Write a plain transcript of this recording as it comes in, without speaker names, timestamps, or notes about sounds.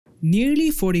Nearly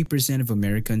 40% of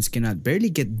Americans cannot barely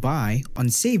get by on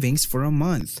savings for a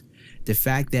month. The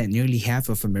fact that nearly half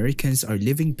of Americans are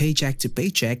living paycheck to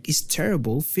paycheck is a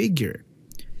terrible figure.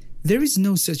 There is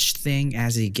no such thing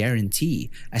as a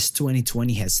guarantee, as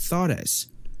 2020 has taught us.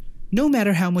 No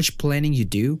matter how much planning you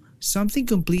do, something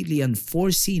completely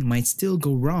unforeseen might still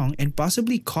go wrong and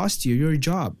possibly cost you your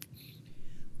job.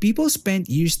 People spent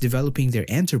years developing their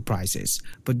enterprises,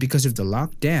 but because of the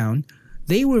lockdown,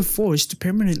 they were forced to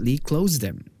permanently close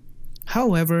them.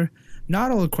 However,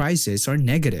 not all crises are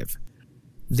negative.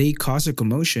 They cause a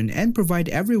commotion and provide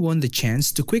everyone the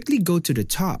chance to quickly go to the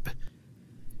top.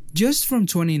 Just from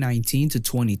 2019 to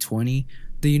 2020,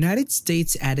 the United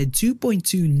States added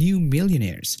 2.2 new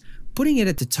millionaires, putting it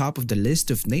at the top of the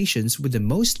list of nations with the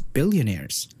most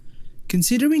billionaires.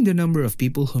 Considering the number of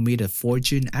people who made a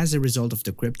fortune as a result of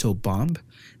the crypto bomb,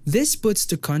 this puts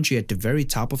the country at the very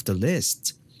top of the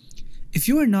list. If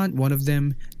you are not one of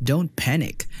them, don't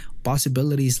panic.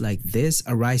 Possibilities like this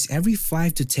arise every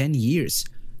 5 to 10 years.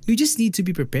 You just need to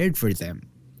be prepared for them.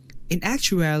 In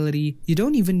actuality, you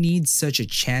don't even need such a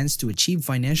chance to achieve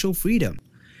financial freedom.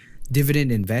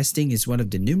 Dividend investing is one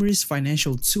of the numerous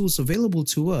financial tools available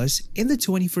to us in the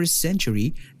 21st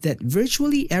century that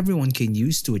virtually everyone can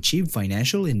use to achieve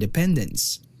financial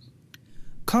independence.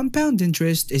 Compound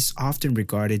interest is often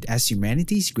regarded as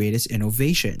humanity's greatest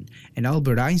innovation, and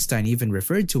Albert Einstein even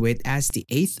referred to it as the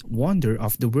eighth wonder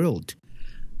of the world.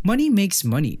 Money makes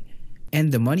money,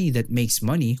 and the money that makes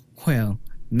money, well,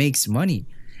 makes money,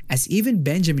 as even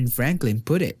Benjamin Franklin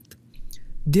put it.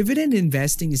 Dividend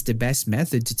investing is the best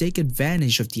method to take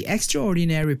advantage of the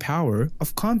extraordinary power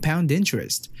of compound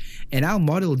interest, and I'll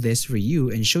model this for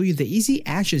you and show you the easy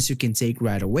actions you can take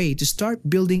right away to start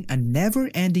building a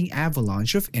never-ending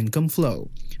avalanche of income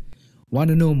flow. Want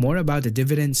to know more about the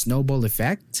Dividend Snowball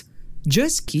Effect?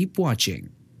 Just keep watching.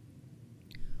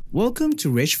 Welcome to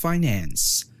Rich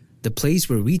Finance, the place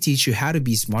where we teach you how to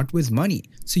be smart with money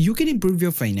so you can improve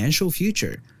your financial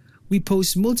future. We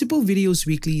post multiple videos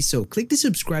weekly, so click the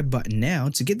subscribe button now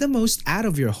to get the most out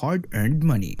of your hard-earned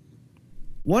money.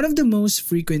 One of the most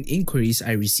frequent inquiries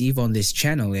I receive on this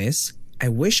channel is, I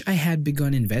wish I had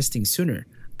begun investing sooner.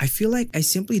 I feel like I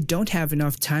simply don't have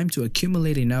enough time to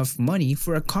accumulate enough money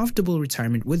for a comfortable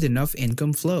retirement with enough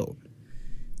income flow.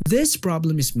 This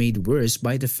problem is made worse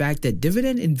by the fact that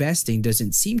dividend investing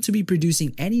doesn't seem to be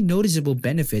producing any noticeable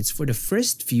benefits for the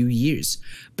first few years,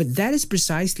 but that is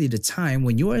precisely the time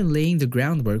when you are laying the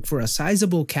groundwork for a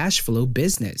sizable cash flow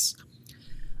business.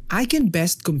 I can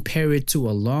best compare it to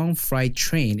a long freight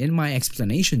train in my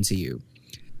explanation to you.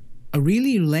 A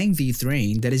really lengthy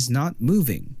train that is not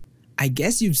moving. I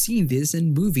guess you've seen this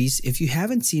in movies if you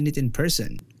haven't seen it in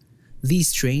person.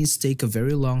 These trains take a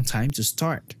very long time to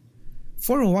start.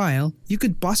 For a while, you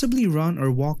could possibly run or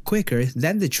walk quicker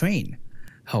than the train.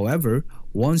 However,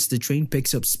 once the train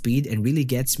picks up speed and really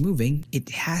gets moving, it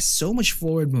has so much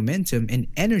forward momentum and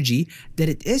energy that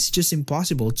it is just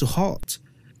impossible to halt.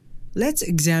 Let's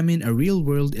examine a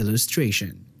real-world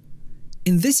illustration.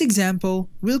 In this example,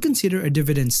 we'll consider a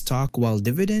dividend stock while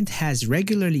dividend has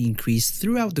regularly increased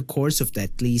throughout the course of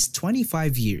at least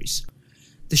 25 years.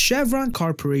 The Chevron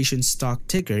Corporation stock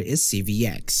ticker is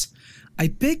CVX. I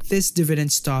picked this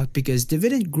dividend stock because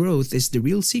dividend growth is the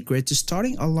real secret to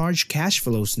starting a large cash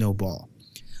flow snowball.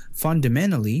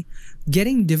 Fundamentally,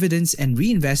 getting dividends and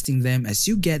reinvesting them as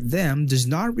you get them does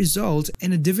not result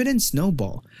in a dividend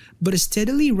snowball, but a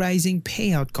steadily rising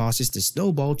payout causes the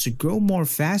snowball to grow more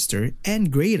faster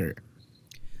and greater.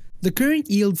 The current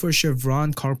yield for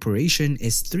Chevron Corporation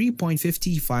is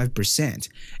 3.55%,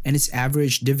 and its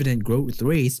average dividend growth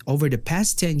rate over the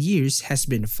past 10 years has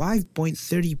been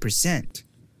 5.30%.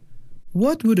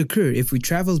 What would occur if we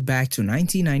traveled back to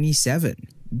 1997?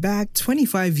 Back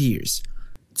 25 years.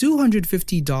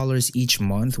 $250 each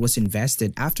month was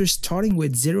invested after starting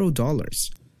with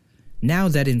 $0. Now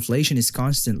that inflation is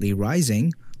constantly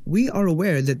rising, we are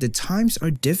aware that the times are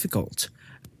difficult.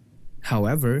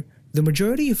 However, the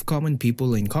majority of common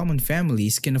people in common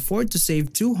families can afford to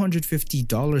save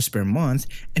 $250 per month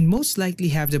and most likely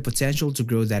have the potential to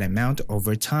grow that amount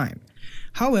over time.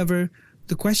 However,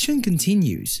 the question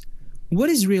continues, what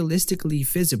is realistically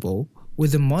feasible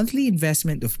with a monthly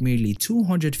investment of merely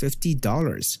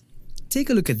 $250? Take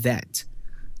a look at that.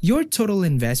 Your total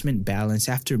investment balance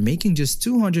after making just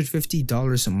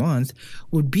 $250 a month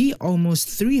would be almost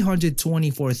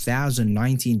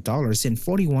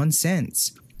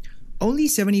 $324,019.41. Only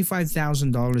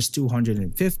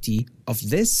 $75,250 of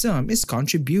this sum is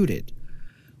contributed,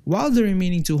 while the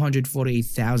remaining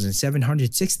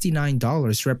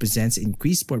 $248,769 represents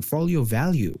increased portfolio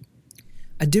value.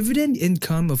 A dividend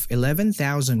income of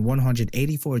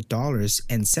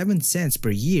 $11,184.07 per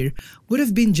year would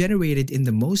have been generated in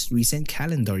the most recent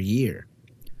calendar year.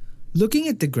 Looking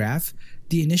at the graph,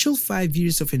 the initial 5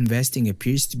 years of investing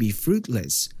appears to be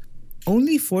fruitless.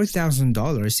 Only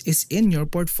 $4,000 is in your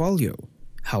portfolio.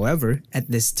 However, at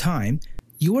this time,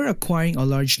 you are acquiring a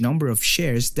large number of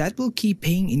shares that will keep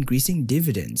paying increasing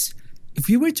dividends. If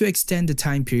you were to extend the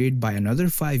time period by another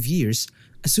 5 years,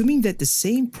 assuming that the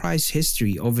same price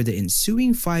history over the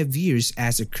ensuing 5 years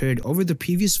as occurred over the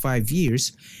previous 5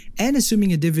 years, and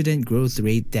assuming a dividend growth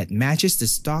rate that matches the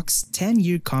stock's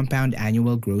 10-year compound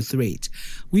annual growth rate,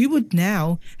 we would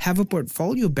now have a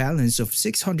portfolio balance of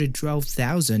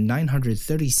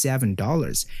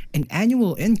 $612,937 and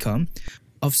annual income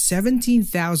of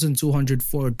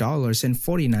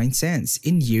 $17,204.49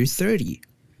 in year 30.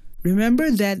 Remember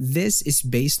that this is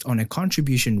based on a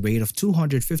contribution rate of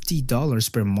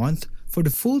 $250 per month for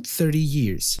the full 30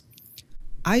 years.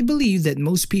 I believe that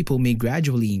most people may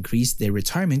gradually increase their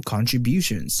retirement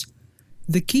contributions.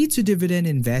 The key to dividend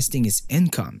investing is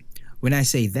income. When I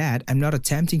say that, I'm not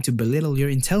attempting to belittle your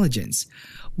intelligence.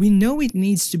 We know it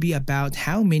needs to be about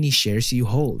how many shares you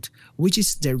hold, which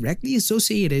is directly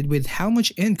associated with how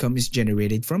much income is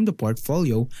generated from the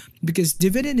portfolio, because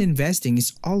dividend investing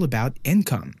is all about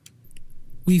income.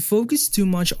 We focus too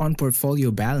much on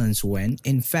portfolio balance when,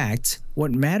 in fact,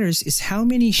 what matters is how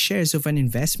many shares of an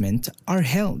investment are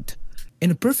held.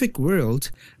 In a perfect world,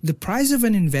 the price of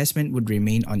an investment would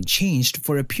remain unchanged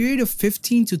for a period of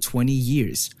 15 to 20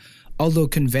 years. Although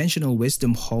conventional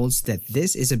wisdom holds that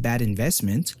this is a bad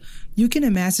investment, you can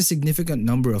amass a significant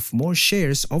number of more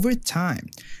shares over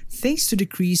time, thanks to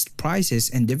decreased prices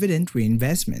and dividend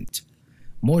reinvestment.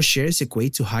 More shares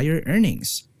equate to higher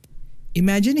earnings.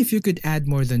 Imagine if you could add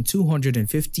more than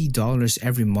 $250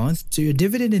 every month to your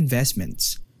dividend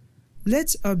investments.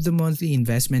 Let's up the monthly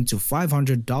investment to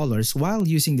 $500 while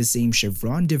using the same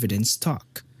Chevron dividend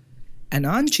stock, an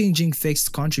unchanging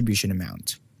fixed contribution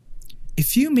amount.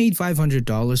 If you made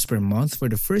 $500 per month for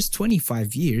the first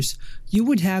 25 years, you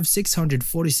would have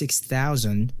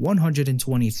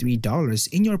 $646,123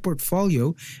 in your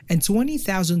portfolio and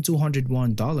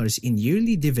 $20,201 in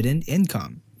yearly dividend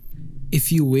income. If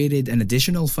you waited an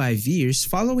additional 5 years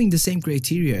following the same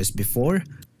criteria as before,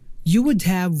 you would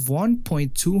have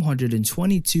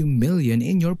 $1.222 million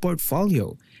in your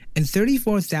portfolio and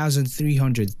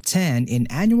 $34,310 in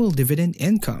annual dividend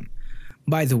income.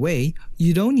 By the way,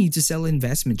 you don't need to sell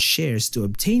investment shares to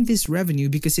obtain this revenue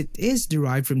because it is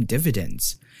derived from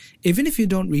dividends. Even if you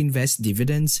don't reinvest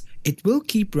dividends, it will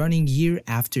keep running year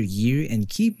after year and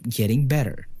keep getting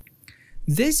better.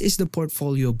 This is the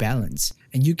portfolio balance,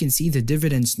 and you can see the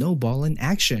dividend snowball in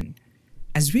action.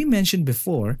 As we mentioned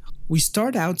before, we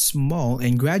start out small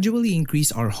and gradually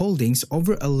increase our holdings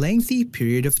over a lengthy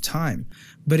period of time.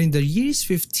 But in the years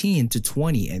 15 to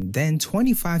 20 and then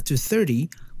 25 to 30,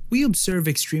 we observe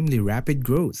extremely rapid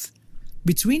growth.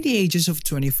 Between the ages of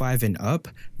 25 and up,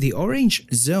 the orange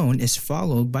zone is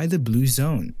followed by the blue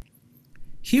zone.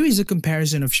 Here is a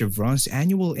comparison of Chevron's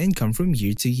annual income from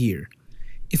year to year.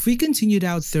 If we continued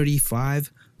out 35,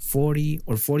 40,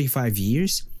 or 45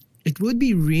 years, it would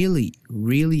be really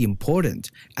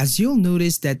important, as you'll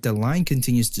notice that the line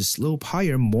continues to slope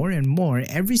higher more and more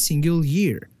every single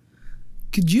year.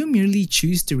 Could you merely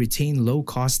choose to retain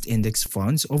low-cost index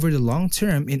funds over the long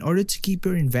term in order to keep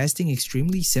your investing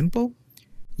extremely simple?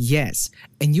 Yes,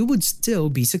 and you would still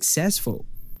be successful.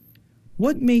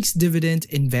 What makes dividend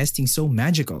investing so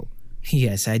magical?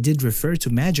 Yes, I did refer to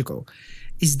magical.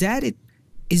 Is that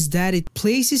it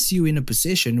places you in a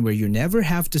position where you never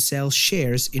have to sell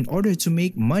shares in order to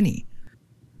make money.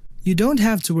 You don't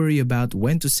have to worry about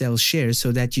when to sell shares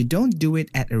so that you don't do it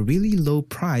at a really low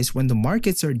price when the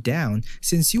markets are down,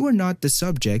 since you are not the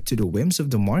subject to the whims of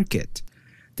the market.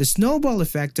 The snowball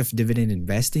effect of dividend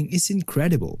investing is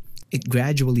incredible. It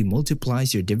gradually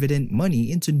multiplies your dividend money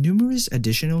into numerous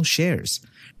additional shares,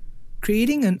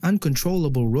 creating an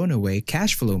uncontrollable runaway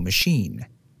cash flow machine.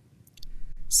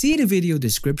 See the video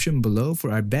description below for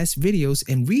our best videos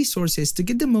and resources to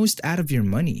get the most out of your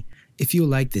money. If you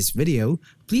like this video,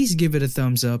 please give it a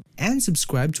thumbs up and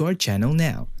subscribe to our channel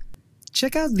now.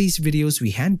 Check out these videos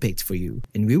we handpicked for you,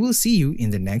 and we will see you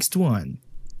in the next one.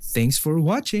 Thanks for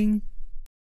watching!